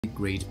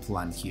great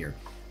plan here.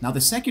 Now the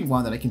second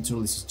one that I can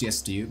totally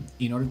suggest to you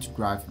in order to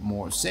drive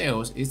more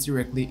sales is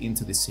directly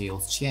into the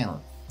sales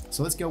channel.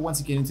 So let's go once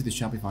again into the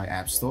Shopify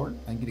App Store.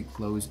 I'm going to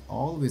close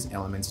all of these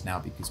elements now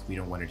because we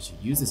don't want to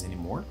use this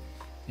anymore.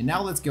 And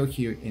now let's go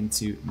here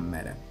into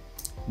Meta.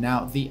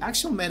 Now the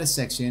actual Meta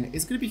section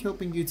is going to be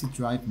helping you to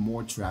drive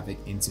more traffic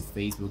into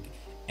Facebook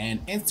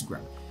and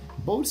Instagram.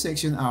 Both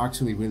sections are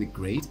actually really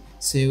great,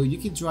 so you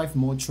can drive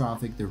more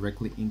traffic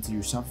directly into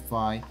your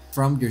Shopify,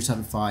 from your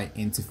Shopify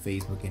into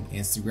Facebook and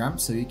Instagram.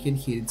 So you can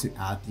hit it to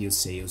add your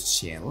sales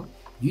channel.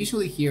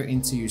 Usually here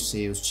into your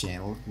sales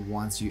channel,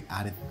 once you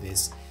added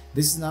this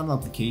is not an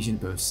application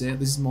per se,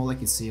 this is more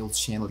like a sales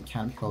channel that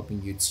can be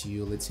helping you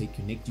to, let's say,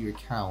 connect your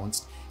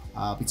accounts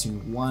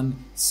between one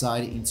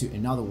side into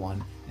another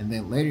one, and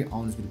then later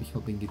on it's going to be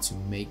helping you to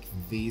make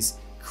this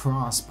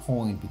cross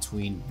point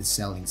between the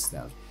selling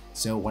stuff.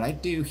 So what I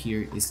do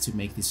here is to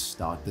make this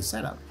start the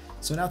setup.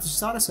 So now to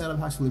start a setup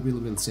is actually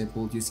really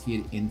simple. Just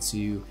get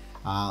into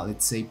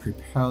let's say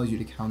prepare your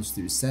accounts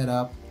to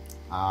setup.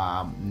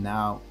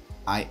 Now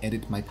I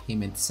edit my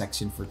payment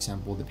section, for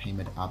example the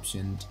payment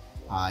option.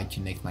 I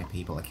connect my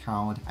PayPal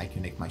account, I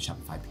connect my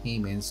Shopify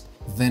payments,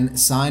 then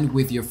sign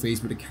with your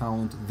Facebook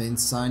account, then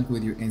sign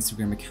with your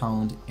Instagram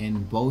account,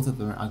 and both of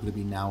them are going to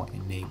be now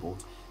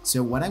enabled.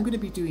 So what I'm going to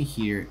be doing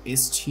here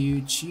is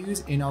to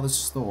choose another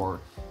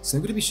store. So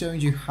I'm going to be showing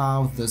you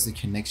how does the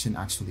connection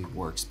actually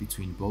works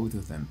between both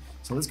of them.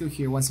 So let's go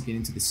here once again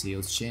into the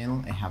sales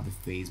channel. I have the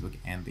Facebook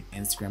and the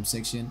Instagram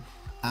section,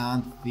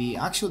 and the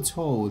actual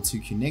tool to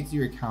connect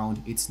your account,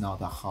 it's not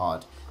that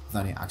hard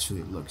than it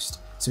actually looks.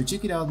 So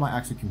check it out my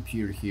actual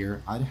computer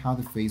here. I have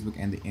the Facebook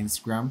and the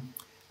Instagram.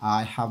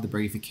 I have the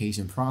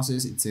verification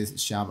process. It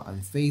says shop on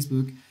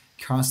Facebook,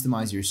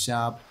 customize your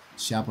shop,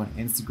 shop on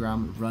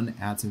Instagram, run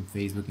ads on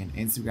Facebook and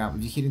Instagram.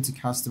 If you hit into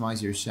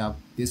customize your shop,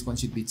 this one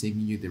should be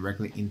taking you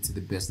directly into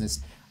the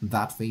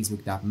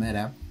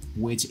business.facebook.meta,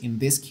 which in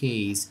this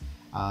case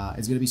is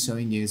going to be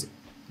showing you,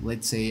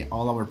 let's say,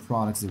 all our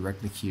products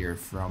directly here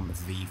from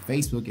the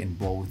Facebook and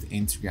both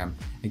Instagram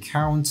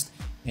accounts,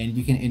 and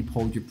you can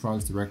import your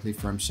products directly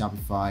from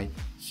Shopify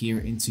here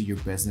into your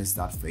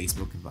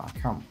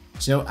business.facebook.com.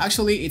 So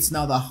actually it's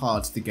not that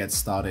hard to get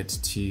started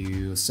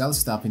to sell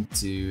stuff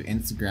into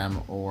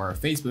Instagram or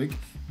Facebook,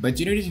 but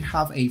you need to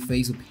have a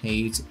Facebook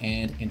page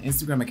and an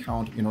Instagram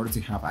account in order to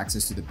have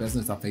access to the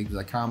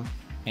business.facebook.com,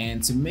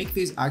 and to make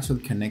this actual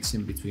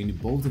connection between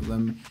both of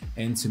them,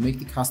 and to make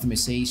the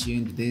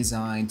customization, the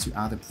design, to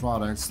add the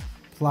products,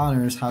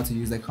 planners, how to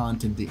use the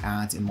content, the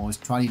ads, and more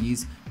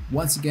strategies.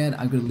 Once again,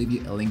 I'm going to leave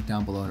you a link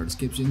down below in the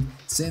description,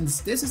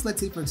 since this is,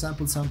 let's say, for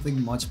example, something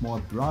much more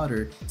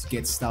broader to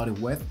get started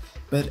with.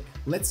 But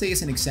let's say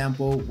as an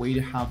example where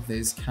you have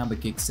this Canva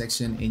gig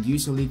section, and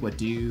usually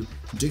what you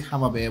do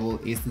have available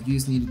is that you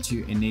just need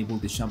to enable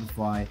the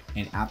Shopify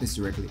and add this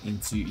directly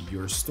into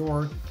your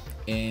store,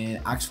 and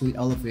actually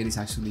all of it is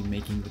actually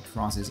making the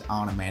process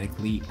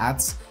automatically.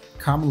 Ads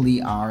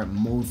commonly are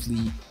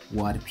mostly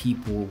what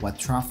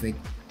traffic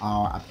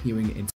are appearing in